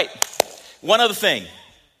One other thing.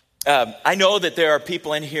 I know that there are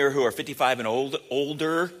people in here who are 55 and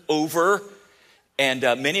older, over, and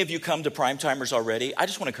many of you come to Prime Timers already. I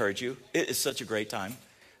just want to encourage you. It is such a great time.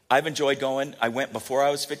 I've enjoyed going. I went before I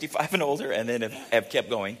was 55 and older, and then have kept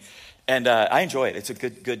going. And I enjoy it. It's a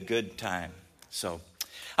good time. So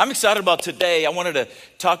I'm excited about today. I wanted to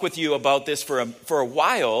talk with you about this for a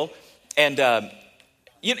while. And,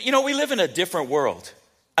 you know, we live in a different world.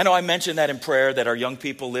 I know I mentioned that in prayer, that our young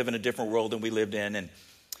people live in a different world than we lived in. And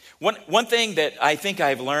one thing that I think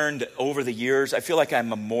I've learned over the years, I feel like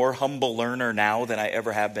I'm a more humble learner now than I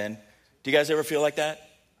ever have been. Do you guys ever feel like that?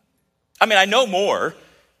 I mean, I know more,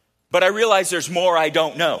 but I realize there's more I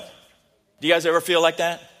don't know. Do you guys ever feel like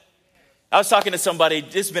that? I was talking to somebody,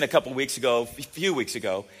 this has been a few weeks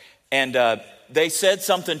ago, and they said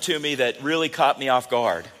something to me that really caught me off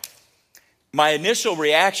guard. My initial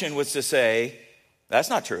reaction was to say, that's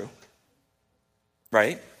not true,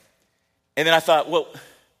 right? And then I thought, well,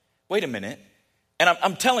 wait a minute. And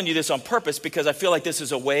I'm telling you this on purpose because I feel like this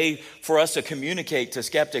is a way for us to communicate to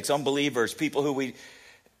skeptics, unbelievers, people who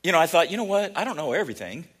I thought, you know what? I don't know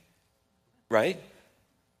everything, right?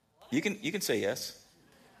 You can say yes.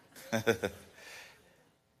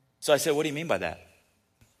 So I said, what do you mean by that?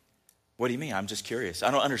 What do you mean? I'm just curious.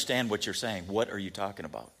 I don't understand what you're saying. What are you talking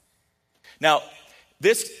about? Now,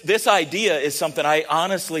 this idea is something I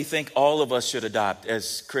honestly think all of us should adopt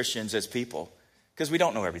as Christians, as people, because we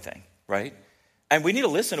don't know everything, right? And we need to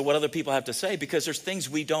listen to what other people have to say because there's things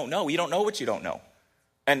we don't know. You don't know what you don't know.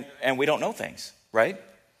 And we don't know things, right?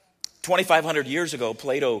 2,500 years ago,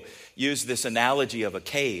 Plato used this analogy of a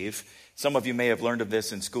cave. Some of you may have learned of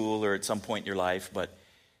this in school or at some point in your life, but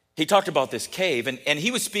he talked about this cave, and he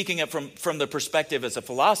was speaking it from the perspective as a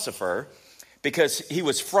philosopher because he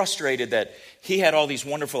was frustrated that he had all these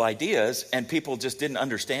wonderful ideas and people just didn't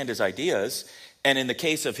understand his ideas. And in the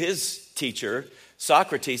case of his teacher,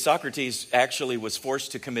 Socrates actually was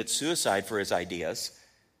forced to commit suicide for his ideas.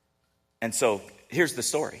 And so here's the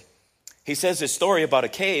story. He says this story about a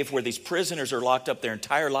cave where these prisoners are locked up their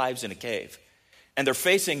entire lives in a cave. And they're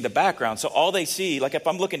facing the background. So all they see, like if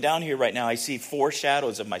I'm looking down here right now, I see 4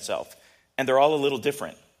 shadows of myself. And they're all a little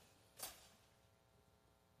different.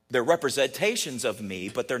 They're representations of me,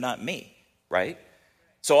 but they're not me, right?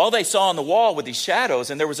 So all they saw on the wall were these shadows,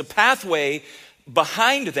 and there was a pathway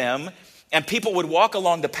behind them, and people would walk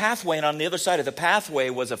along the pathway, and on the other side of the pathway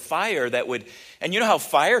was a fire that would, and you know how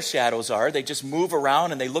fire shadows are, they just move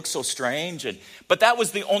around and they look so strange. But that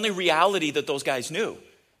was the only reality that those guys knew.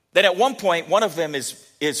 Then at one point, one of them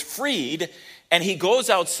is freed, and he goes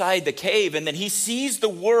outside the cave, and then he sees the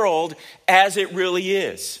world as it really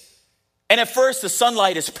is. And at first, the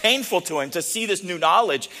sunlight is painful to him to see this new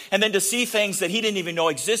knowledge and then to see things that he didn't even know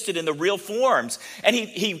existed in the real forms. And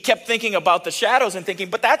he kept thinking about the shadows and thinking,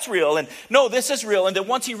 but that's real. And no, this is real. And then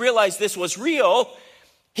once he realized this was real,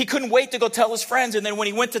 he couldn't wait to go tell his friends. And then when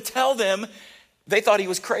he went to tell them, they thought he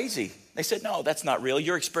was crazy. They said, no, that's not real.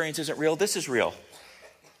 Your experience isn't real. This is real.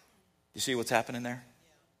 You see what's happening there?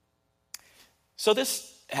 So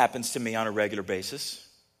this happens to me on a regular basis.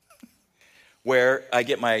 Where I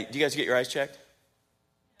get do you guys get your eyes checked?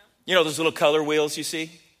 You know those little color wheels you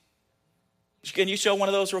see? Can you show one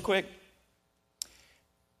of those real quick?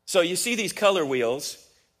 So you see these color wheels.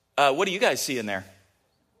 What do you guys see in there?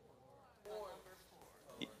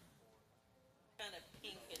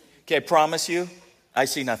 Okay, I promise you, I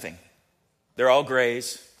see nothing. They're all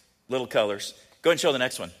grays, little colors. Go ahead and show the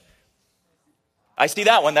next one. I see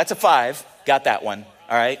that one. That's a 5. Got that one.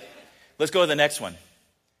 All right. Let's go to the next one.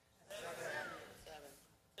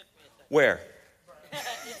 Where?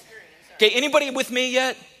 Okay, anybody with me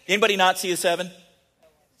yet? Anybody not see a 7?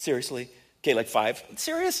 Seriously? Okay, like 5?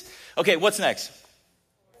 Serious? Okay, what's next?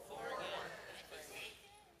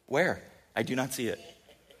 Where? I do not see it.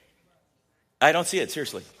 I don't see it,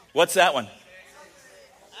 seriously. What's that one?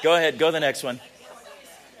 Go ahead, go to the next one.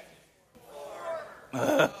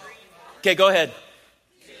 Okay, go ahead.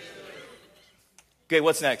 Okay,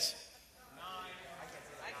 what's next?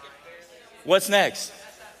 What's next?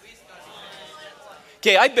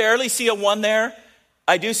 Okay, I barely see a 1 there.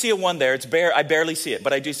 I do see a 1 there. I barely see it,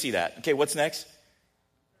 but I do see that. Okay, what's next?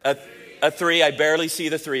 A 3. I barely see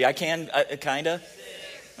the 3. I can, kinda.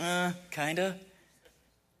 Kinda.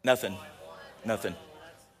 Nothing.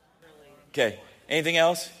 Okay, anything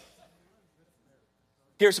else?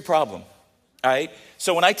 Here's the problem. All right,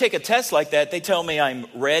 so when I take a test like that, they tell me I'm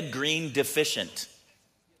red-green deficient.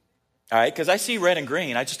 All right, because I see red and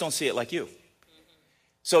green. I just don't see it like you.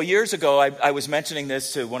 So years ago, I was mentioning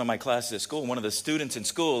this to one of my classes at school. One of the students in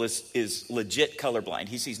school is legit colorblind.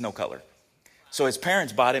 He sees no color. So his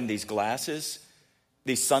parents bought him these glasses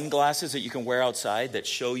these sunglasses that you can wear outside that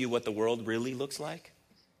show you what the world really looks like.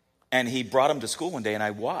 And he brought them to school one day, and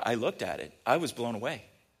I looked at it. I was blown away.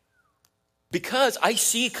 Because I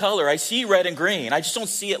see color, I see red and green. I just don't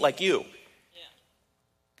see it like you. Yeah.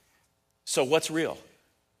 So what's real?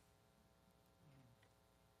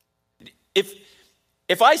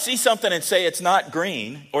 If I see something and say it's not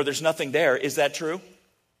green or there's nothing there, is that true?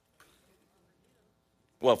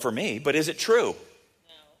 Well, for me, but is it true?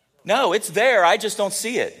 No, it's there. I just don't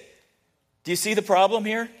see it. Do you see the problem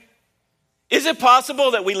here? Is it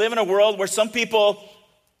possible that we live in a world where some people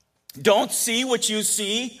don't see what you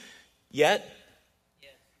see yet?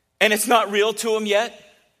 And it's not real to them yet?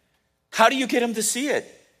 How do you get them to see it?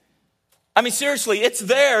 I mean, seriously, it's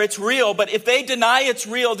there, it's real, but if they deny it's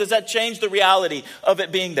real, does that change the reality of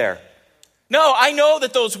it being there? No, I know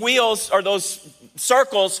that those wheels or those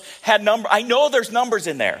circles had number. I know there's numbers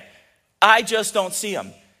in there. I just don't see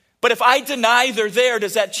them. But if I deny they're there,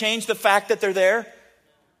 does that change the fact that they're there?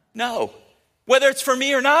 No. Whether it's for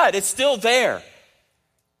me or not, it's still there.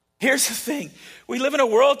 Here's the thing. We live in a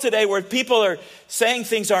world today where people are saying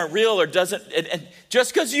things aren't real or doesn't, and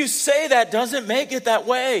just because you say that doesn't make it that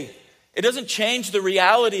way. It doesn't change the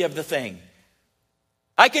reality of the thing.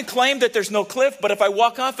 I can claim that there's no cliff, but if I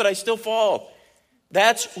walk off it, I still fall.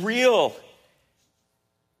 That's real.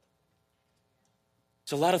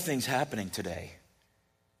 There's a lot of things happening today.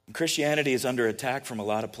 Christianity is under attack from a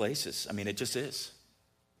lot of places. I mean, it just is.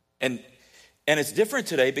 And it's different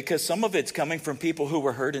today because some of it's coming from people who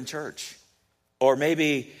were hurt in church. Or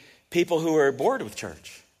maybe people who are bored with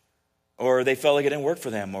church. Or they felt like it didn't work for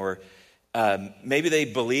them. Or maybe they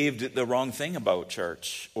believed the wrong thing about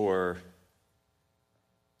church. Or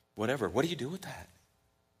whatever. What do you do with that?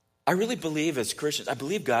 I really believe as Christians, I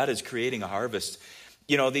believe God is creating a harvest.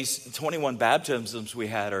 You know, these 21 baptisms we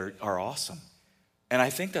had are awesome. And I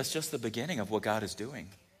think that's just the beginning of what God is doing.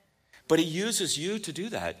 But he uses you to do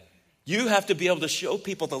that. You have to be able to show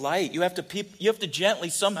people the light. You have to gently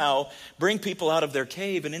somehow bring people out of their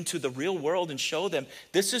cave and into the real world and show them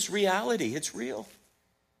this is reality. It's real.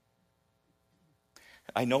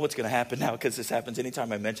 I know what's going to happen now because this happens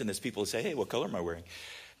anytime I mention this. People say, hey, what color am I wearing?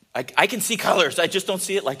 I can see colors. I just don't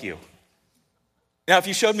see it like you. Now, if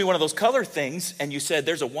you showed me one of those color things and you said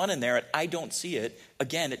there's a 1 in there and I don't see it,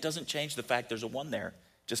 again, it doesn't change the fact there's a 1 there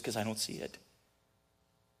just because I don't see it.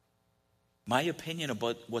 My opinion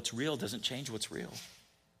about what's real doesn't change what's real.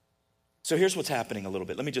 So here's what's happening a little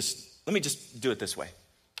bit. Let me just do it this way.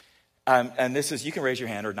 And this is, you can raise your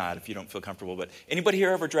hand or not if you don't feel comfortable, but anybody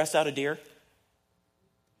here ever dressed out a deer?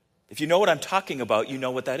 If you know what I'm talking about, you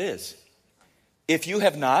know what that is. If you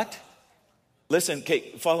have not, listen,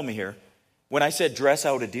 okay, follow me here. When I said dress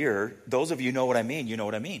out a deer, those of you know what I mean, you know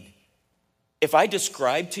what I mean. If I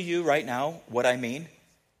describe to you right now what I mean,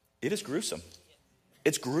 it is gruesome.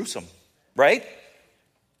 It's gruesome, right?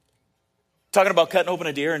 Talking about cutting open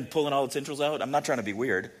a deer and pulling all its entrails out, I'm not trying to be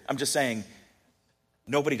weird. I'm just saying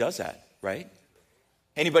nobody does that, right?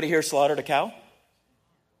 Anybody here slaughtered a cow?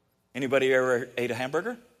 Anybody ever ate a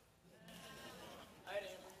hamburger?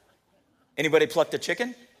 Anybody plucked a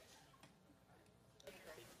chicken?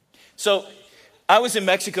 So I was in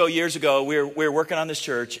Mexico years ago. We were working on this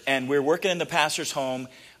church, and we were working in the pastor's home.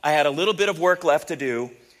 I had a little bit of work left to do,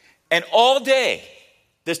 and all day,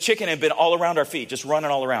 this chicken had been all around our feet, just running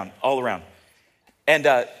all around. And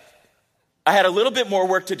I had a little bit more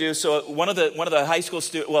work to do, so one of the high school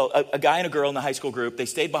students, a guy and a girl in the high school group, they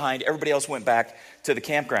stayed behind. Everybody else went back to the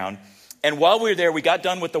campground. And while we were there, we got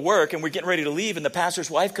done with the work, and we're getting ready to leave, and the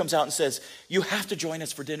pastor's wife comes out and says, you have to join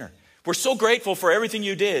us for dinner. We're so grateful for everything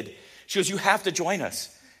you did. She goes, you have to join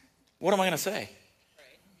us. What am I going to say?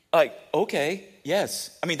 Like, okay,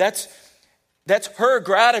 yes. I mean, that's her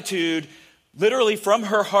gratitude literally from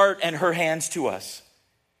her heart and her hands to us.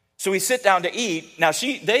 So we sit down to eat. Now,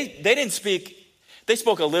 they didn't speak, they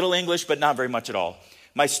spoke a little English, but not very much at all.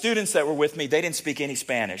 My students that were with me, they didn't speak any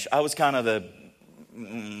Spanish. I was kind of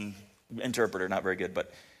the interpreter, not very good.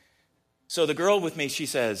 But so the girl with me, she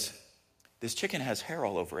says, this chicken has hair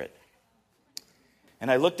all over it.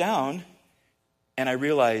 And I looked down and I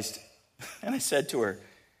realized, and I said to her,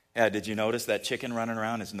 yeah, did you notice that chicken running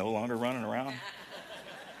around is no longer running around?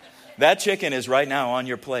 That chicken is right now on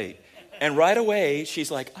your plate. And right away, she's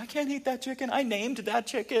like, I can't eat that chicken. I named that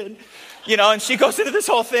chicken. And she goes into this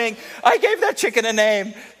whole thing. I gave that chicken a name.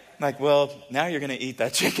 I'm like, well, now you're going to eat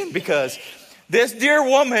that chicken because this dear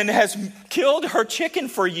woman has killed her chicken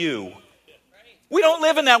for you. We don't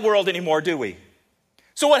live in that world anymore, do we?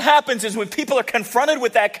 So what happens is when people are confronted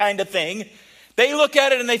with that kind of thing, they look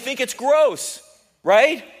at it and they think it's gross,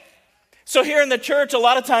 right? So here in the church, a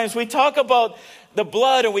lot of times we talk about the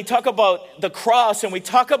blood and we talk about the cross and we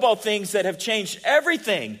talk about things that have changed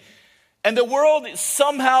everything. And the world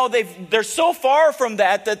somehow, they're so far from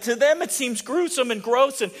that to them it seems gruesome and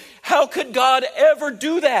gross. And how could God ever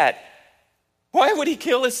do that? Why would he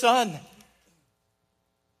kill his son?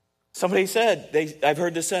 Somebody said, I've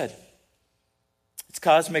heard this said, it's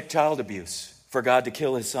cosmic child abuse for God to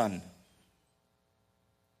kill his son,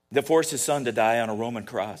 to force his son to die on a Roman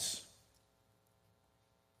cross.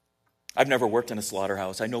 I've never worked in a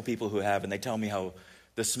slaughterhouse. I know people who have, and they tell me how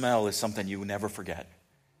the smell is something you never forget.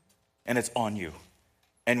 And it's on you.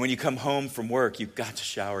 And when you come home from work, you've got to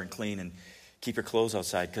shower and clean and keep your clothes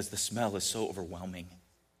outside because the smell is so overwhelming.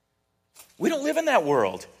 We don't live in that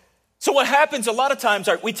world. So what happens a lot of times,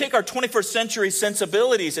 we take our 21st century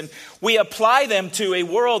sensibilities and we apply them to a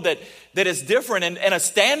world that is different and a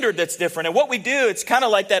standard that's different. And what we do, it's kind of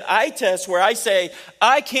like that eye test where I say,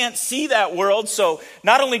 I can't see that world, so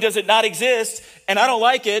not only does it not exist, and I don't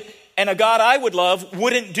like it, and a God I would love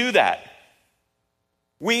wouldn't do that.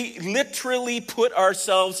 We literally put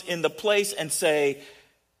ourselves in the place and say,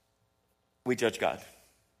 we judge God.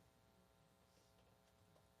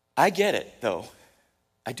 I get it, though.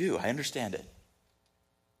 I do. I understand it.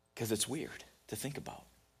 Because it's weird to think about.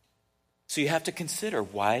 So you have to consider,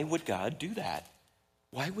 why would God do that?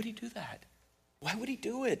 Why would he do that? Why would he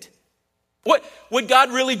do it? What, would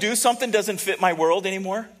God really do something that doesn't fit my world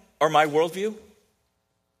anymore? Or my worldview?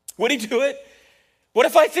 Would he do it? What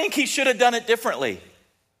if I think he should have done it differently?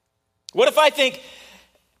 What if I think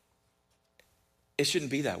it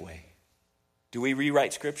shouldn't be that way? Do we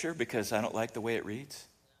rewrite Scripture because I don't like the way it reads?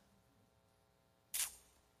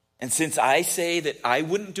 And since I say that I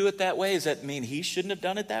wouldn't do it that way, does that mean he shouldn't have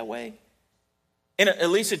done it that way? In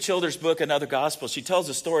Elisa Childers' book, Another Gospel, she tells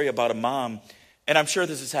a story about a mom, and I'm sure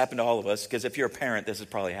this has happened to all of us, because if you're a parent, this has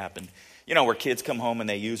probably happened. You know, where kids come home and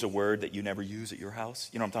they use a word that you never use at your house?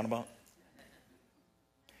 You know what I'm talking about?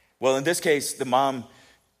 Well, in this case, the mom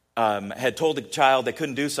had told the child they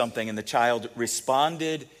couldn't do something, and the child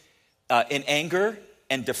responded in anger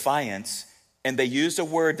and defiance, and they used a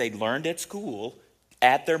word they'd learned at school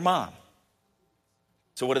at their mom.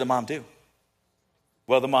 So what did the mom do?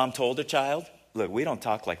 Well, the mom told the child, look, we don't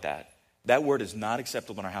talk like that. That word is not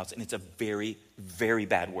acceptable in our house, and it's a very, very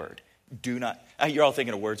bad word. Do not, you're all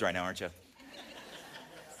thinking of words right now, aren't you?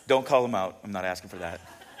 Don't call them out. I'm not asking for that.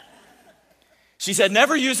 She said,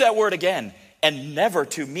 never use that word again, and never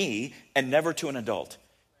to me, and never to an adult.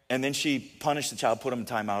 And then she punished the child, put him in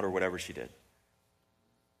timeout or whatever she did.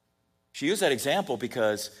 She used that example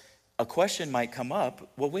because a question might come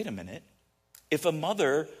up, well, wait a minute. If a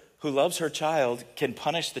mother who loves her child can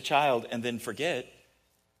punish the child and then forget,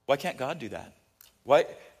 why can't God do that? Why?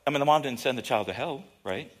 I mean, the mom didn't send the child to hell,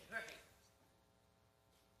 right?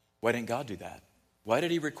 Why didn't God do that? Why did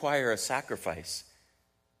he require a sacrifice?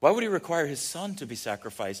 Why would he require his son to be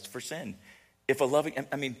sacrificed for sin? If a loving,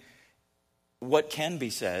 I mean, what can be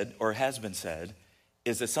said or has been said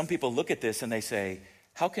is that some people look at this and they say,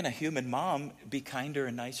 how can a human mom be kinder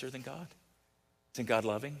and nicer than God? Isn't God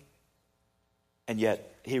loving? And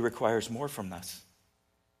yet, he requires more from us.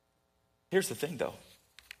 Here's the thing, though.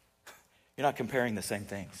 You're not comparing the same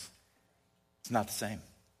things. It's not the same.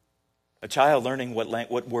 A child learning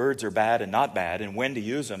what words are bad and not bad and when to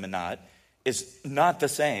use them and not is not the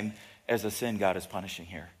same as the sin God is punishing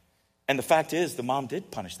here. And the fact is, the mom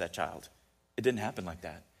did punish that child. It didn't happen like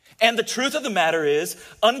that. And the truth of the matter is,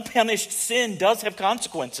 unpunished sin does have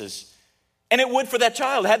consequences. And it would for that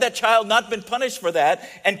child. Had that child not been punished for that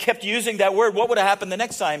and kept using that word, what would have happened the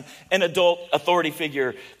next time an adult authority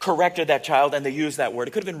figure corrected that child and they used that word?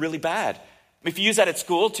 It could have been really bad. If you use that at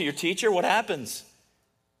school to your teacher, what happens?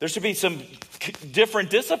 There should be some different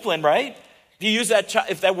discipline, right? If you use that,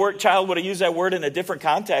 if that child would have used that word in a different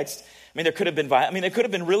context, I mean, it could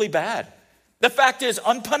have been really bad. The fact is,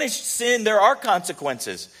 unpunished sin, there are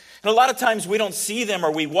consequences. And a lot of times we don't see them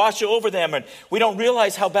or we wash over them and we don't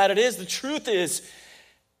realize how bad it is. The truth is,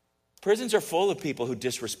 prisons are full of people who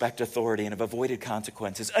disrespect authority and have avoided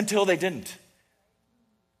consequences until they didn't.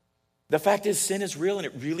 The fact is, sin is real and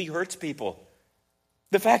it really hurts people.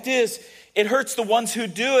 The fact is, it hurts the ones who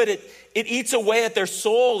do it. It eats away at their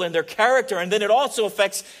soul and their character, and then it also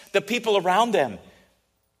affects the people around them.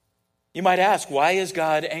 You might ask, why is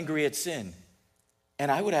God angry at sin?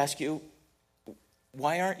 And I would ask you,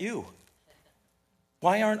 why aren't you?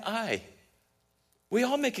 Why aren't I? We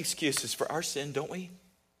all make excuses for our sin, don't we?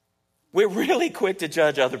 We're really quick to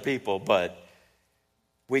judge other people, but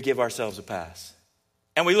we give ourselves a pass.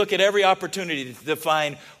 And we look at every opportunity to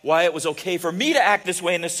define why it was okay for me to act this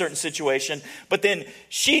way in this certain situation, but then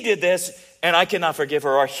she did this and I cannot forgive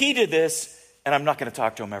her, or he did this and I'm not going to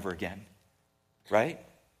talk to him ever again. right?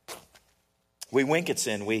 We wink at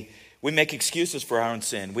sin. We make excuses for our own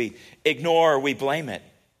sin. We ignore, we blame it.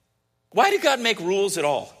 Why did God make rules at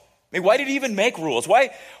all? I mean, why did he even make rules?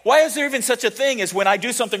 Why is there even such a thing as when I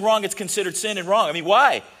do something wrong, it's considered sin and wrong? I mean,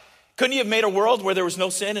 why? Couldn't he have made a world where there was no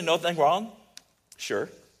sin and nothing wrong? Sure.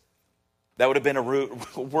 That would have been a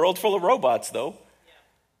world full of robots, though.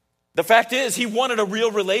 The fact is, he wanted a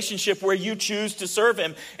real relationship where you choose to serve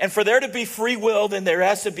him. And for there to be free will, then there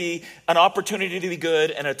has to be an opportunity to be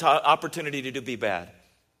good and an opportunity to be bad.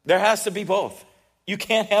 There has to be both. You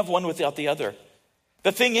can't have one without the other.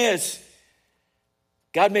 The thing is,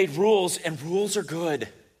 God made rules, and rules are good.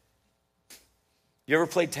 You ever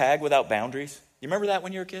played tag without boundaries? You remember that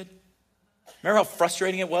when you were a kid? Remember how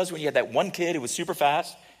frustrating it was when you had that one kid who was super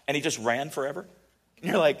fast and he just ran forever? And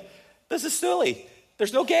you're like, this is silly.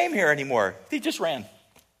 There's no game here anymore. He just ran.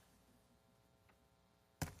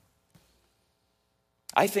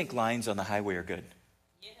 I think lines on the highway are good.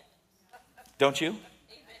 Don't you?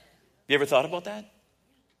 You ever thought about that?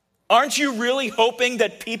 Aren't you really hoping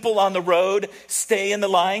that people on the road stay in the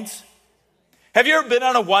lines? Have you ever been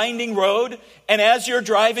on a winding road and as you're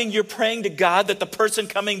driving, you're praying to God that the person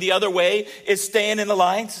coming the other way is staying in the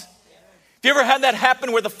lines? Have you ever had that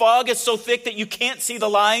happen where the fog is so thick that you can't see the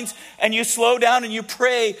lines and you slow down and you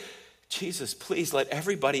pray, Jesus, please let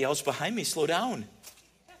everybody else behind me slow down.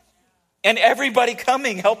 And everybody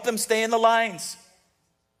coming, help them stay in the lines.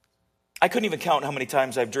 I couldn't even count how many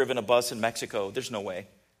times I've driven a bus in Mexico. There's no way.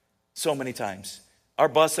 So many times. Our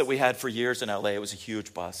bus that we had for years in LA, it was a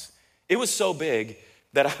huge bus. It was so big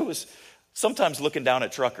that I was sometimes looking down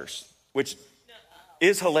at truckers, which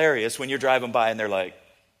is hilarious when you're driving by and they're like,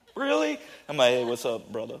 really? I'm like, hey, what's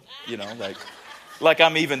up, brother? You know, like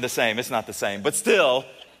I'm even the same. It's not the same. But still,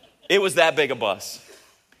 it was that big a bus.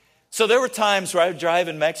 So there were times where I would drive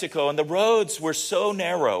in Mexico and the roads were so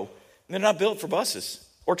narrow. They're not built for buses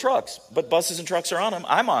or trucks, but buses and trucks are on them.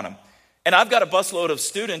 I'm on them. And I've got a busload of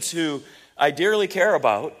students who I dearly care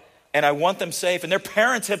about and I want them safe. And their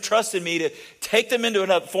parents have trusted me to take them into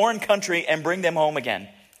a foreign country and bring them home again.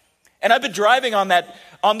 And I've been driving on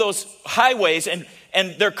those highways and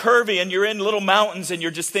they're curvy and you're in little mountains and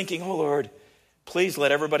you're just thinking, oh Lord, please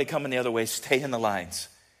let everybody coming the other way stay in the lines.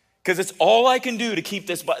 Because it's all I can do to keep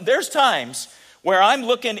this. There's times where I'm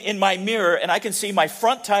looking in my mirror and I can see my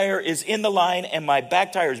front tire is in the line and my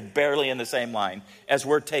back tire is barely in the same line as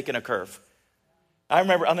we're taking a curve. I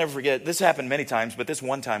remember, I'll never forget, this happened many times, but this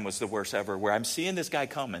one time was the worst ever, where I'm seeing this guy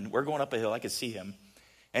coming. We're going up a hill, I could see him.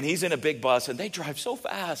 And he's in a big bus and they drive so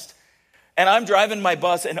fast. And I'm driving my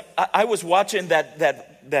bus and I was watching that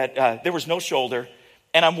there was no shoulder.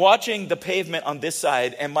 And I'm watching the pavement on this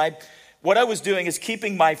side. And what I was doing is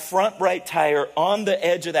keeping my front right tire on the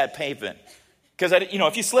edge of that pavement. Because,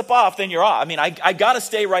 if you slip off, then you're off. I mean, I got to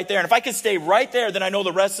stay right there. And if I can stay right there, then I know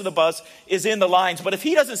the rest of the bus is in the lines. But if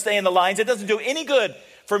he doesn't stay in the lines, it doesn't do any good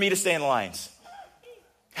for me to stay in the lines.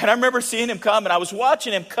 And I remember seeing him come, and I was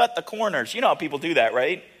watching him cut the corners. You know how people do that,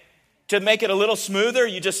 right? To make it a little smoother,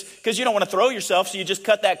 because you don't want to throw yourself, so you just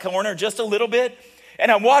cut that corner just a little bit.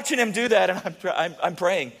 And I'm watching him do that, and I'm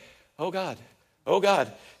praying, oh God.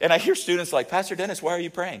 And I hear students like, Pastor Dennis, why are you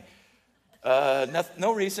praying?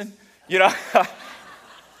 No reason.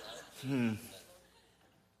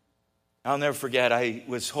 I'll never forget, I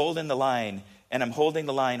was holding the line, and I'm holding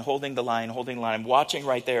the line. I'm watching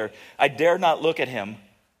right there. I dare not look at him,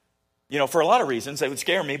 for a lot of reasons. That would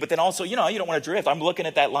scare me, but then also, you don't want to drift. I'm looking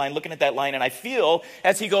at that line, and I feel,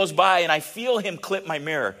 as he goes by, and I feel him clip my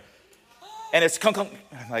mirror. And it's, I'm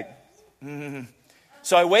like,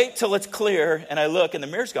 So I wait till it's clear, and I look, and the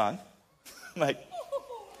mirror's gone. And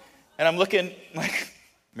I'm looking,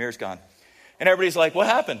 mirror's gone. And everybody's like, what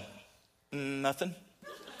happened? Nothing.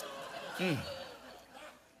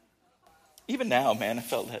 Even now, man, I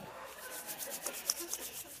felt that.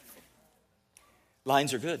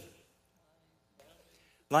 Lines are good.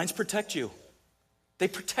 Lines protect you. They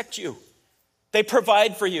protect you. They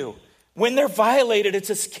provide for you. When they're violated, it's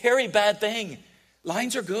a scary, bad thing.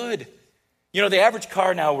 Lines are good. The average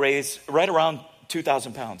car now weighs right around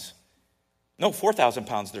 2,000 pounds. No, 4,000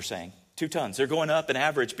 pounds, they're saying. 2 tons. They're going up in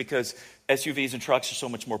average because SUVs and trucks are so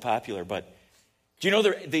much more popular. But do you know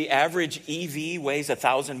the average EV weighs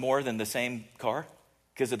 1,000 more than the same car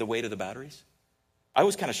because of the weight of the batteries? I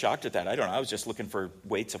was kind of shocked at that. I don't know. I was just looking for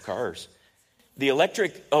weights of cars. The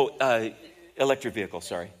electric vehicle,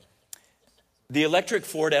 sorry. The electric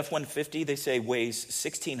Ford F-150, they say, weighs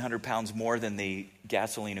 1,600 pounds more than the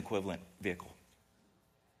gasoline equivalent vehicle.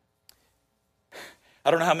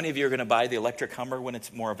 I don't know how many of you are going to buy the electric Hummer when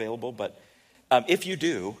it's more available, but if you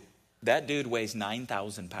do, that dude weighs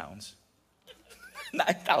 9,000 pounds.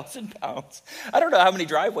 9,000 pounds. I don't know how many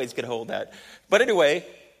driveways could hold that. But anyway,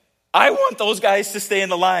 I want those guys to stay in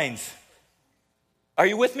the lines. Are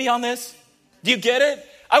you with me on this? Do you get it?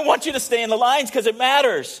 I want you to stay in the lines because it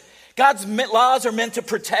matters. God's laws are meant to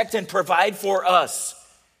protect and provide for us.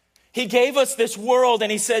 He gave us this world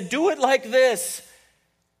and he said, do it like this.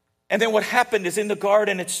 And then what happened is in the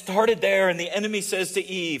garden, it started there and the enemy says to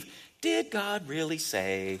Eve, did God really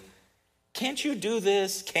say, can't you do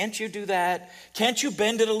this? Can't you do that? Can't you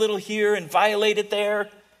bend it a little here and violate it there?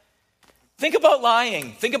 Think about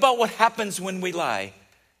lying. Think about what happens when we lie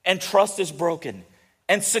and trust is broken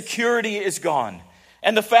and security is gone.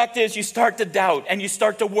 And the fact is you start to doubt and you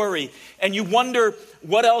start to worry and you wonder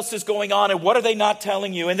what else is going on and what are they not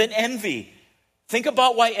telling you? And then envy. Think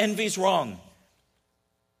about why envy's wrong.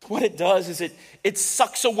 What it does is it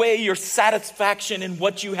sucks away your satisfaction in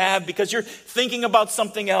what you have because you're thinking about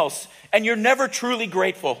something else and you're never truly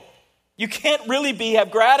grateful. You can't really have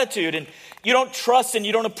gratitude and you don't trust and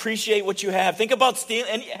you don't appreciate what you have. Think about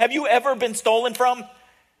stealing. And have you ever been stolen from?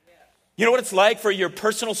 You know what it's like for your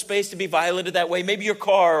personal space to be violated that way? Maybe your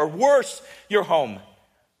car, or worse, your home.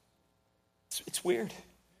 It's weird.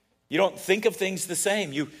 You don't think of things the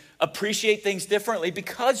same. You appreciate things differently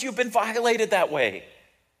because you've been violated that way.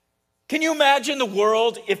 Can you imagine the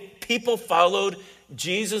world if people followed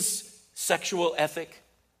Jesus' sexual ethic?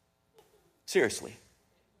 Seriously.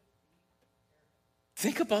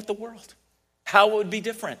 Think about the world. How it would be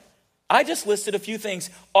different. I just listed a few things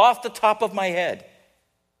off the top of my head.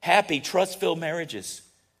 Happy, trust-filled marriages.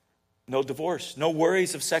 No divorce. No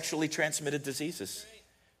worries of sexually transmitted diseases.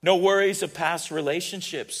 No worries of past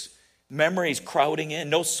relationships. Memories crowding in.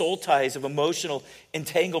 No soul ties of emotional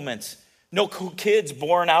entanglements. No kids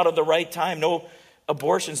born out of the right time. No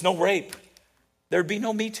abortions. No rape. There'd be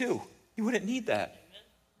no Me Too. You wouldn't need that.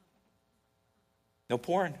 No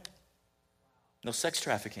porn. No sex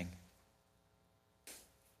trafficking.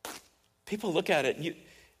 People look at it and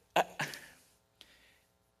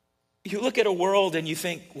you look at a world and you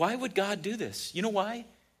think, why would God do this? You know why?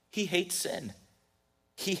 He hates sin.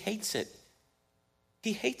 He hates it.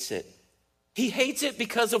 He hates it. He hates it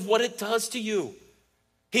because of what it does to you.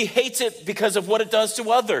 He hates it because of what it does to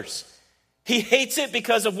others. He hates it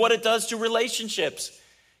because of what it does to relationships.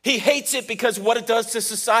 He hates it because of what it does to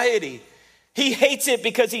society. He hates it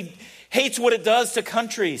because he hates what it does to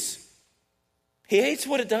countries. He hates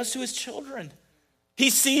what it does to his children. He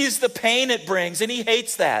sees the pain it brings and he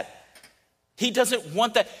hates that. He doesn't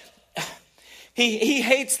want that. He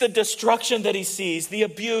hates the destruction that he sees, the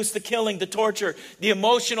abuse, the killing, the torture, the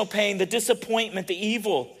emotional pain, the disappointment, the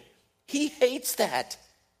evil. He hates that.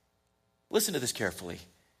 Listen to this carefully.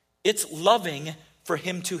 It's loving for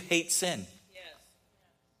him to hate sin. Yes.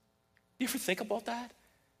 You ever think about that?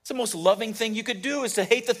 It's the most loving thing you could do is to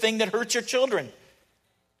hate the thing that hurts your children.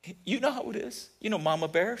 You know how it is. You know mama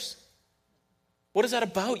bears. What is that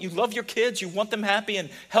about? You love your kids. You want them happy and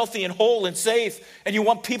healthy and whole and safe. And you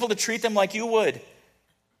want people to treat them like you would.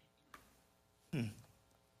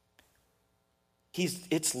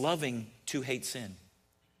 It's loving to hate sin.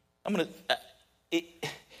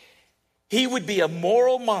 He would be a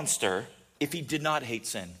moral monster if he did not hate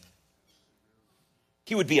sin.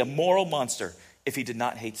 He would be a moral monster if he did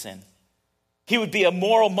not hate sin. He would be a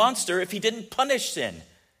moral monster if he didn't punish sin.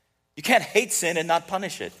 You can't hate sin and not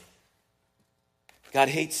punish it. God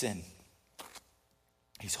hates sin.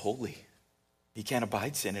 He's holy. He can't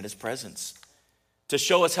abide sin in his presence. To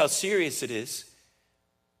show us how serious it is,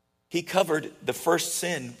 he covered the first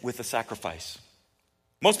sin with a sacrifice.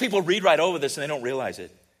 Most people read right over this and they don't realize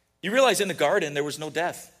it. You realize in the garden there was no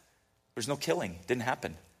death. There was no killing. It didn't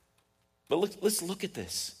happen. But let's look at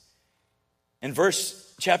this. In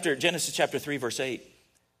Genesis chapter 3, verse 8,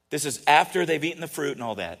 this is after they've eaten the fruit and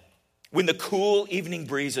all that. When the cool evening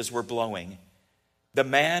breezes were blowing, the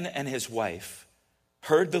man and his wife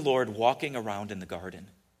heard the Lord walking around in the garden.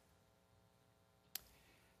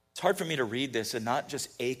 It's hard for me to read this and not just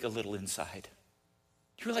ache a little inside.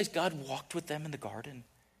 Do you realize God walked with them in the garden?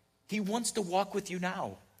 He wants to walk with you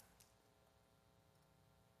now.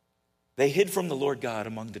 They hid from the Lord God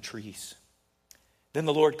among the trees. Then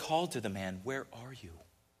the Lord called to the man, "Where are you?"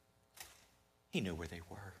 He knew where they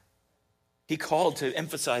were. He called to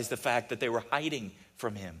emphasize the fact that they were hiding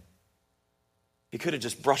from him. He could have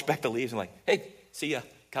just brushed back the leaves and like, "Hey, see ya,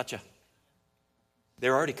 caught ya."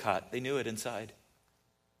 They're already caught. They knew it inside.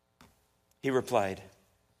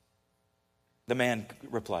 The man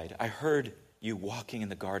replied, "I heard you walking in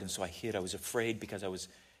the garden, so I hid. I was afraid because I was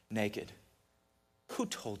naked." "Who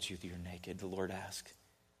told you that you're naked?" the Lord asked.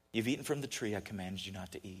 "You've eaten from the tree I commanded you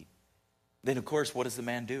not to eat." Then, of course, what does the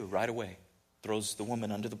man do? Right away, throws the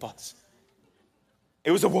woman under the bus.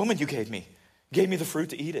 It was a woman you gave me. You gave me the fruit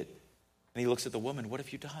to eat it. And he looks at the woman, what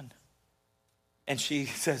have you done? And she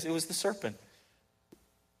says, it was the serpent.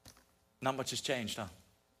 Not much has changed, huh?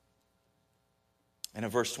 And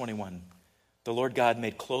in verse 21, the Lord God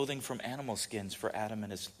made clothing from animal skins for Adam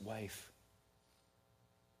and his wife.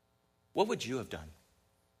 What would you have done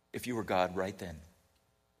if you were God right then?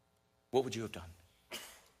 What would you have done?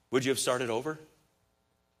 Would you have started over?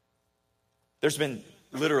 There's been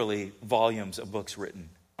literally volumes of books written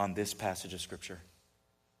on this passage of Scripture.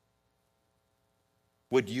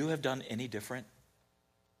 Would you have done any different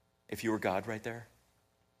if you were God right there?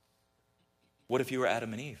 What if you were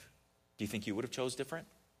Adam and Eve? Do you think you would have chose different?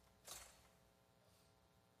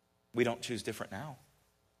 We don't choose different now.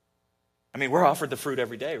 I mean, we're offered the fruit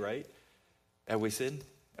every day, right? And we sin,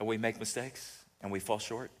 and we make mistakes, and we fall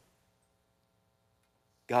short.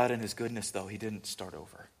 God in his goodness, though, he didn't start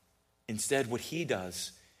over. Instead, what he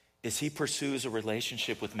does is he pursues a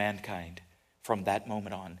relationship with mankind from that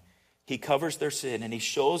moment on. He covers their sin, and he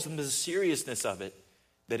shows them the seriousness of it,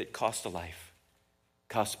 that it cost a life,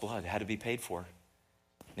 cost blood, had to be paid for.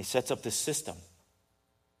 And he sets up this system,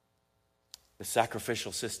 the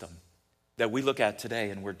sacrificial system, that we look at today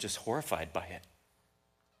and we're just horrified by it.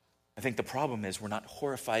 I think the problem is we're not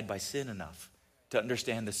horrified by sin enough to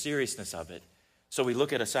understand the seriousness of it. So we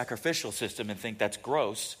look at a sacrificial system and think that's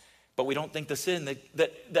gross, but we don't think the sin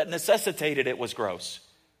that necessitated it was gross.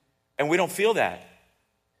 And we don't feel that.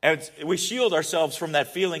 And we shield ourselves from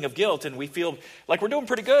that feeling of guilt, and we feel like we're doing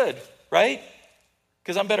pretty good, right?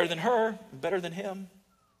 Because I'm better than her, I'm better than him.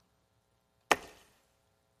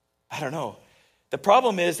 I don't know. The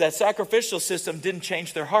problem is that sacrificial system didn't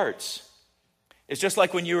change their hearts. It's just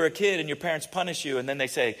like when you were a kid and your parents punish you and then they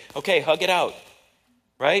say, okay, hug it out,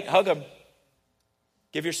 right? Hug them.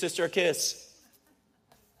 Give your sister a kiss.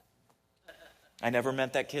 I never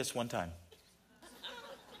meant that kiss one time.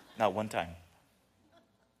 Not one time.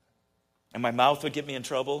 And my mouth would get me in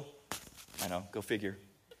trouble. I know, go figure.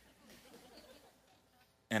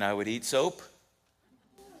 And I would eat soap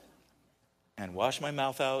and wash my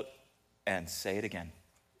mouth out and say it again.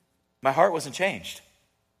 My heart wasn't changed,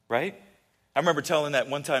 right? I remember telling that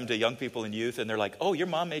one time to young people in youth, and they're like, oh, your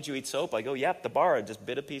mom made you eat soap? I go, yep, the bar, I just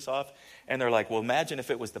bit a piece off. And they're like, well, imagine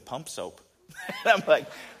if it was the pump soap. And I'm like,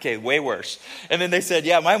 okay, way worse. And then they said,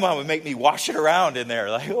 yeah, my mom would make me wash it around in there.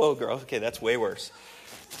 Like, oh, girl, okay, that's way worse.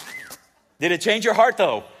 Did it change your heart,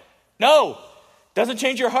 though? No, doesn't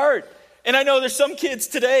change your heart. And I know there's some kids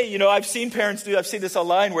today, I've seen parents do, I've seen this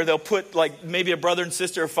online where they'll put like maybe a brother and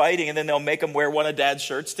sister are fighting and then they'll make them wear one of dad's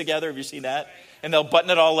shirts together. Have you seen that? And they'll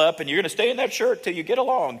button it all up and you're going to stay in that shirt till you get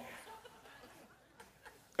along.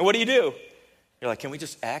 And what do? You're like, can we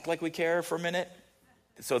just act like we care for a minute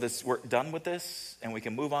so we're done with this and we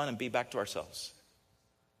can move on and be back to ourselves?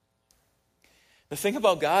 The thing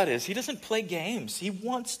about God is he doesn't play games. He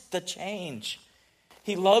wants to change.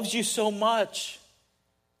 He loves you so much.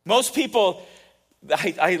 Most people,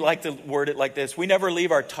 I like to word it like this. We never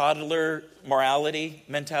leave our toddler morality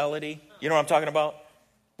mentality. You know what I'm talking about?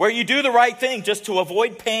 Where you do the right thing just to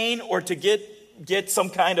avoid pain or to get some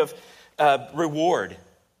kind of reward,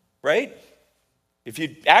 right? If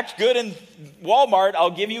you act good in Walmart, I'll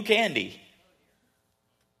give you candy.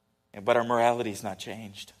 But our morality's not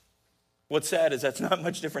changed. What's sad is that's not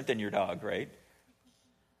much different than your dog, right?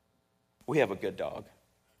 We have a good dog.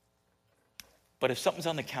 But if something's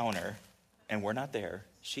on the counter and we're not there,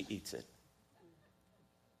 she eats it.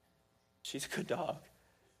 She's a good dog.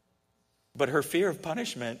 But her fear of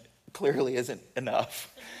punishment clearly isn't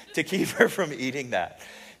enough to keep her from eating that.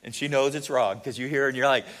 And she knows it's wrong because you hear her and you're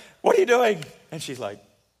like, what are you doing? And she's like,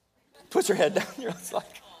 puts her head down. You're like,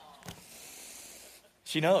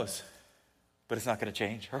 she knows. But it's not going to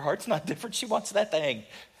change. Her heart's not different. She wants that thing.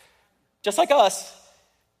 Just like us.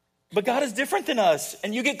 But God is different than us.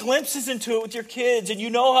 And you get glimpses into it with your kids. And you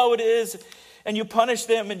know how it is. And you punish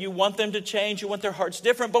them. And you want them to change. You want their hearts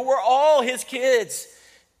different. But we're all his kids.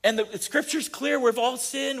 And the scripture's clear. We've all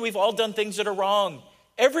sinned. We've all done things that are wrong.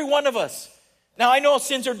 Every one of us. Now, I know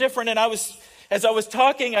sins are different. And as I was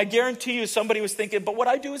talking, I guarantee you somebody was thinking, but what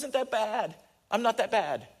I do isn't that bad. I'm not that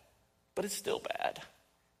bad. But it's still bad.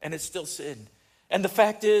 And it's still sin. And the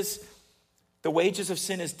fact is, the wages of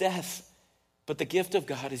sin is death. But the gift of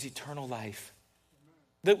God is eternal life.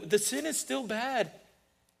 The sin is still bad.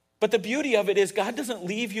 But the beauty of it is God doesn't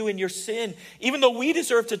leave you in your sin. Even though we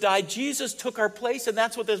deserve to die, Jesus took our place. And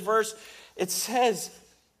that's what this verse, it says.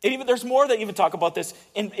 There's more that even talk about this.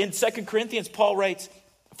 In 2 Corinthians, Paul writes,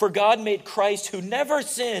 for God made Christ, who never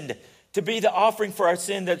sinned, to be the offering for our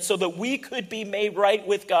sin, so that we could be made right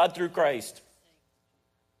with God through Christ.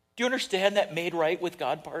 Do you understand that made right with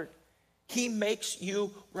God part? He makes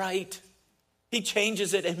you right. He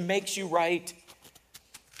changes it and makes you right.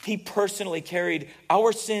 He personally carried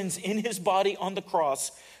our sins in his body on the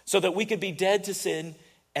cross so that we could be dead to sin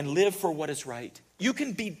and live for what is right. You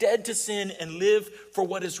can be dead to sin and live for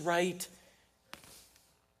what is right.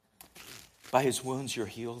 By his wounds you're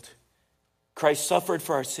healed. Christ suffered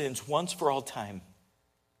for our sins once for all time.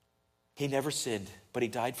 He never sinned, but he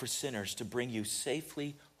died for sinners to bring you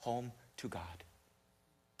safely home to God.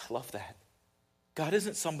 I love that. God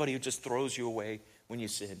isn't somebody who just throws you away when you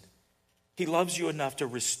sin. He loves you enough to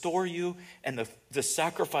restore you, and the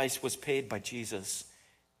sacrifice was paid by Jesus,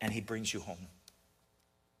 and he brings you home.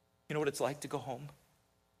 You know what it's like to go home?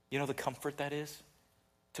 You know the comfort that is?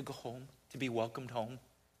 To go home, to be welcomed home.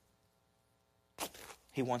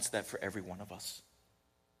 He wants that for every one of us.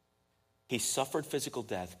 He suffered physical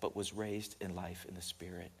death, but was raised in life in the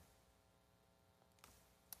Spirit.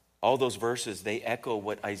 All those verses, they echo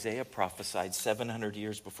what Isaiah prophesied 700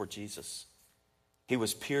 years before Jesus. He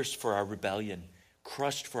was pierced for our rebellion,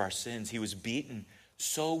 crushed for our sins. He was beaten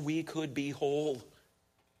so we could be whole.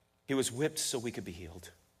 He was whipped so we could be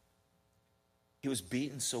healed. He was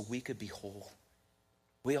beaten so we could be whole.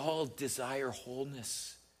 We all desire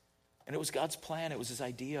wholeness. And it was God's plan. It was his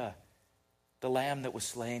idea. The lamb that was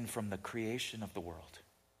slain from the creation of the world.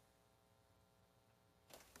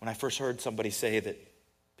 When I first heard somebody say that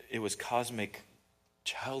it was cosmic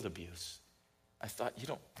child abuse, I thought, you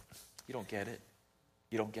don't get it.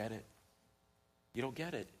 You don't get it. You don't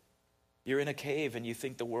get it. You're in a cave and you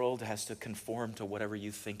think the world has to conform to whatever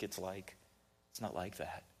you think it's like. It's not like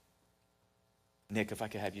that. Nick, if I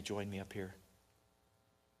could have you join me up here.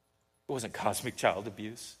 It wasn't cosmic child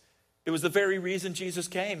abuse. It was the very reason Jesus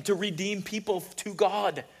came, to redeem people to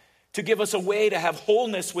God, to give us a way to have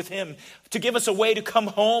wholeness with him, to give us a way to come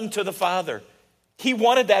home to the Father. He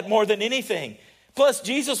wanted that more than anything. Plus,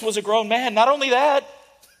 Jesus was a grown man. Not only that,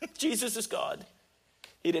 Jesus is God.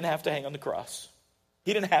 He didn't have to hang on the cross.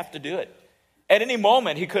 He didn't have to do it. At any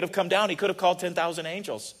moment, he could have come down. He could have called 10,000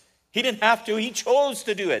 angels. He didn't have to. He chose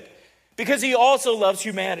to do it because he also loves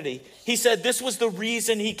humanity. He said this was the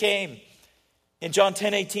reason he came. In John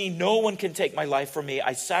 10:18, no one can take my life from me.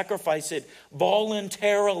 I sacrifice it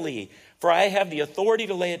voluntarily, for I have the authority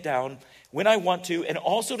to lay it down when I want to and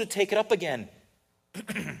also to take it up again.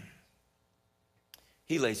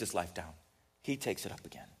 He lays his life down. He takes it up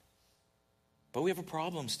again. But we have a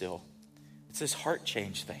problem still. It's this heart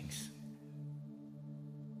change things.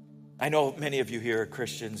 I know many of you here are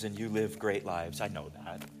Christians and you live great lives. I know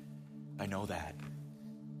that. I know that.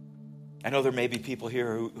 I know there may be people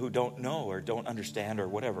here who don't know or don't understand or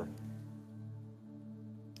whatever.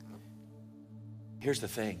 Here's the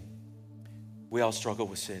thing. We all struggle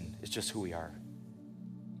with sin. It's just who we are.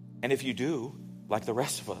 And if you do, like the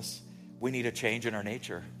rest of us, we need a change in our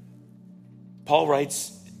nature. Paul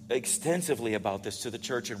writes extensively about this to the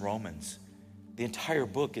church in Romans. The entire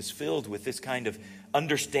book is filled with this kind of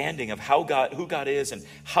understanding of who God is and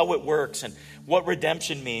how it works and what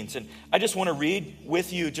redemption means. And I just want to read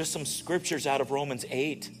with you just some scriptures out of Romans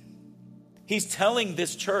 8. He's telling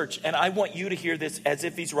this church, and I want you to hear this as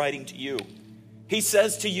if he's writing to you. He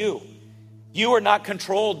says to you, you are not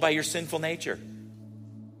controlled by your sinful nature.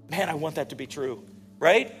 Man, I want that to be true,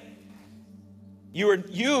 right?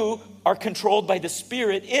 You are controlled by the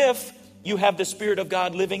Spirit if you have the Spirit of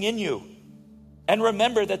God living in you. And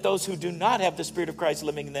remember that those who do not have the Spirit of Christ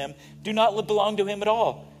living in them do not belong to him at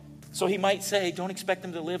all. So he might say, don't expect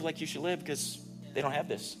them to live like you should live because they don't have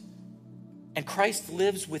this. And Christ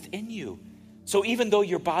lives within you. So even though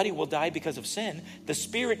your body will die because of sin, the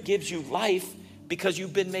Spirit gives you life because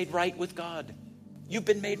you've been made right with God. You've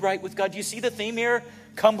been made right with God. You see the theme here?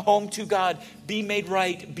 Come home to God. Be made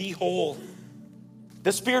right. Be whole.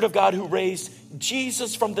 The Spirit of God who raised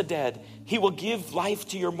Jesus from the dead, he will give life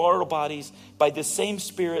to your mortal bodies by the same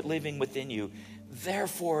Spirit living within you.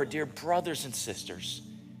 Therefore, dear brothers and sisters,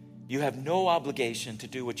 you have no obligation to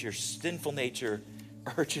do what your sinful nature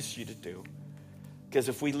urges you to do. Because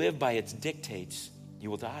if we live by its dictates, you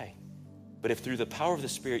will die. But if through the power of the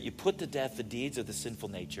Spirit you put to death the deeds of the sinful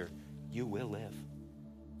nature, you will live.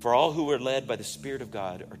 For all who are led by the Spirit of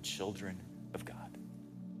God are children of God.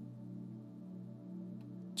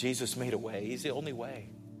 Jesus made a way. He's the only way.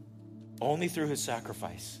 Only through his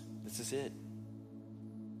sacrifice. This is it.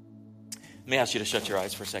 Let me ask you to shut your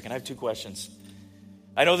eyes for a second. I have two questions.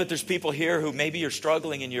 I know that there's people here who maybe you're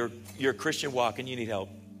struggling in your Christian walk and you need help.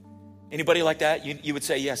 Anybody like that? You would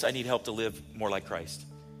say, yes, I need help to live more like Christ.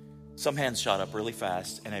 Some hands shot up really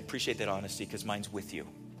fast, and I appreciate that honesty because mine's with you.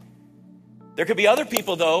 There could be other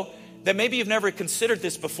people, though, that maybe you've never considered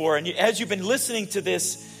this before, and as you've been listening to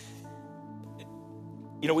this,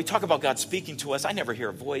 You know, we talk about God speaking to us. I never hear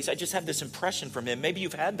a voice. I just have this impression from him. Maybe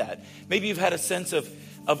you've had that. Maybe you've had a sense of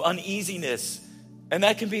uneasiness. And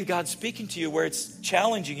that can be God speaking to you where it's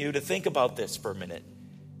challenging you to think about this for a minute.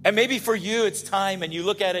 And maybe for you it's time and you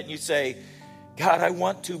look at it and you say, God, I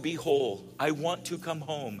want to be whole. I want to come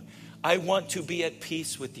home. I want to be at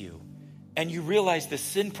peace with you. And you realize the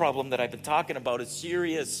sin problem that I've been talking about is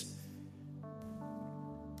serious.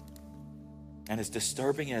 And as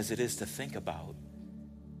disturbing as it is to think about,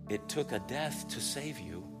 it took a death to save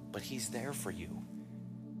you, but he's there for you.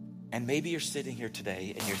 And maybe you're sitting here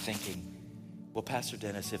today and you're thinking, well, Pastor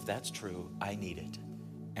Dennis, if that's true, I need it.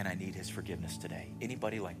 And I need his forgiveness today.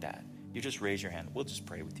 Anybody like that? You just raise your hand. We'll just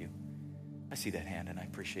pray with you. I see that hand and I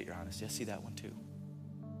appreciate your honesty. I see that one too.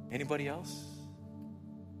 Anybody else?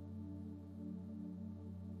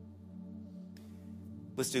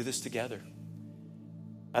 Let's do this together.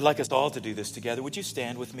 I'd like us all to do this together. Would you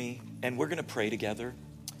stand with me? And we're going to pray together.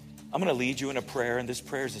 I'm going to lead you in a prayer, and this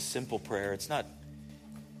prayer is a simple prayer. It's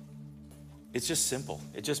just simple.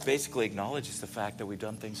 It just basically acknowledges the fact that we've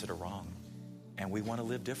done things that are wrong, and we want to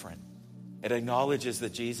live different. It acknowledges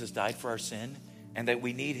that Jesus died for our sin, and that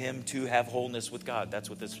we need him to have wholeness with God. That's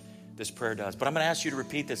what this prayer does. But I'm going to ask you to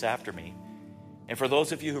repeat this after me. And for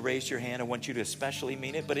those of you who raised your hand, I want you to especially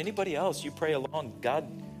mean it. But anybody else, you pray along. God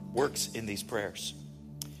works in these prayers.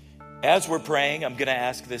 As we're praying, I'm going to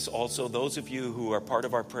ask this also. Those of you who are part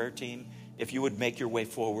of our prayer team, if you would make your way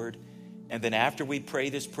forward. And then after we pray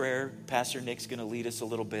this prayer, Pastor Nick's going to lead us a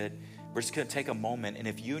little bit. We're just going to take a moment. And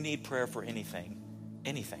if you need prayer for anything,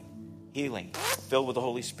 healing, filled with the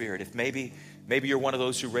Holy Spirit. If maybe you're one of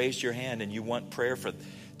those who raised your hand and you want prayer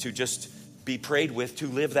to just be prayed with to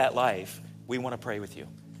live that life, we want to pray with you.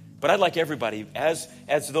 But I'd like everybody, as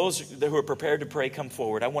those who are prepared to pray come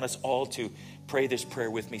forward, I want us all to pray this prayer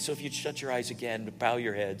with me. So if you'd shut your eyes again, bow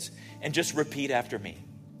your heads, and just repeat after me.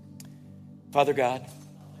 Father God,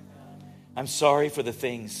 I'm sorry for the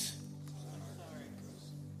things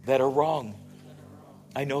that are wrong.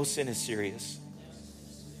 I know sin is serious,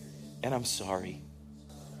 and I'm sorry.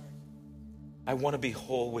 I want to be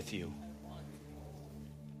whole with you.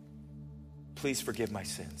 Please forgive my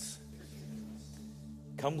sins.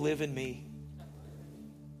 Come live in me.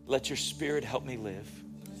 Let your Spirit help me live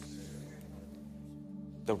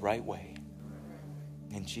the right way.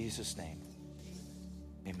 In Jesus' name,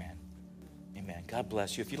 amen. Amen. God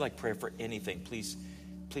bless you. If you'd like prayer for anything, please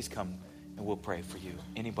come and we'll pray for you.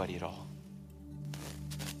 Anybody at all.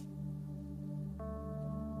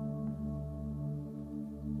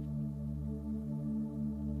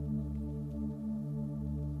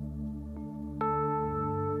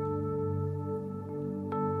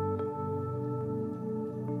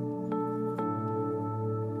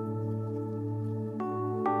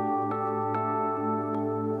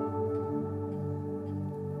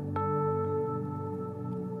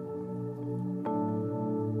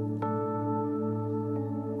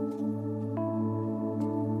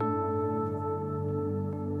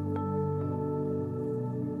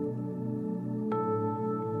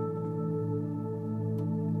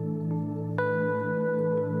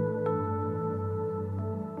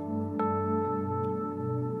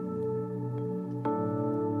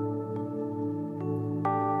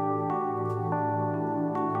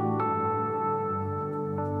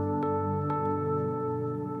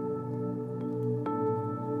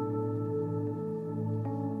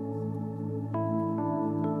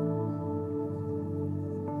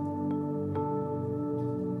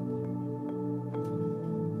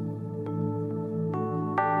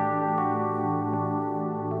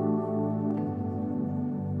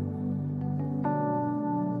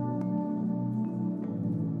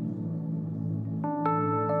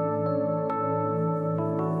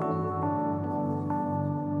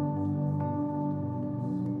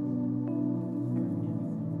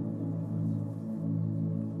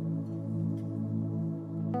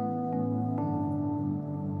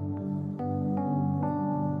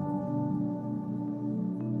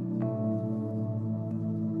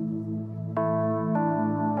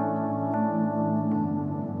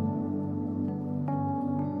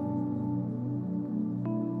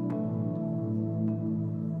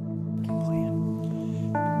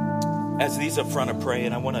 As these up front are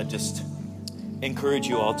praying, I want to just encourage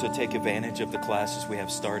you all to take advantage of the classes we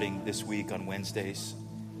have starting this week on Wednesdays.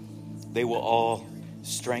 They will all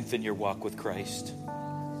strengthen your walk with Christ.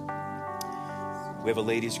 We have a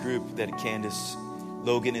ladies group that Candace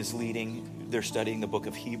Logan is leading. They're studying the book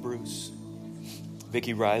of Hebrews.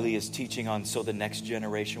 Vicki Riley is teaching on So the Next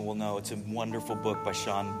Generation Will Know. It's a wonderful book by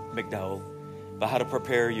Sean McDowell about how to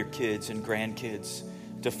prepare your kids and grandkids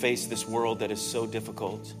to face this world that is so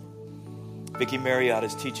difficult. Vicki Marriott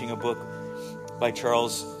is teaching a book by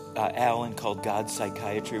Charles Allen called God's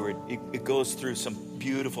Psychiatry, where it goes through some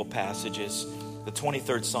beautiful passages. The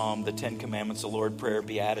 23rd Psalm, the 10 Commandments, the Lord's Prayer,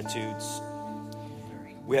 Beatitudes.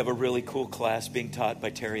 We have a really cool class being taught by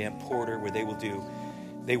Terry Ann Porter where they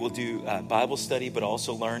will do Bible study, but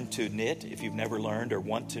also learn to knit. If you've never learned or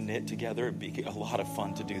want to knit together, it'd be a lot of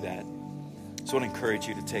fun to do that. So I want to encourage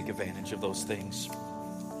you to take advantage of those things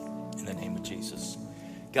in the name of Jesus.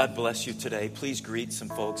 God bless you today. Please greet some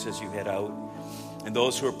folks as you head out. And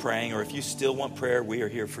those who are praying, or if you still want prayer, we are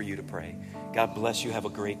here for you to pray. God bless you. Have a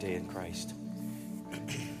great day in Christ.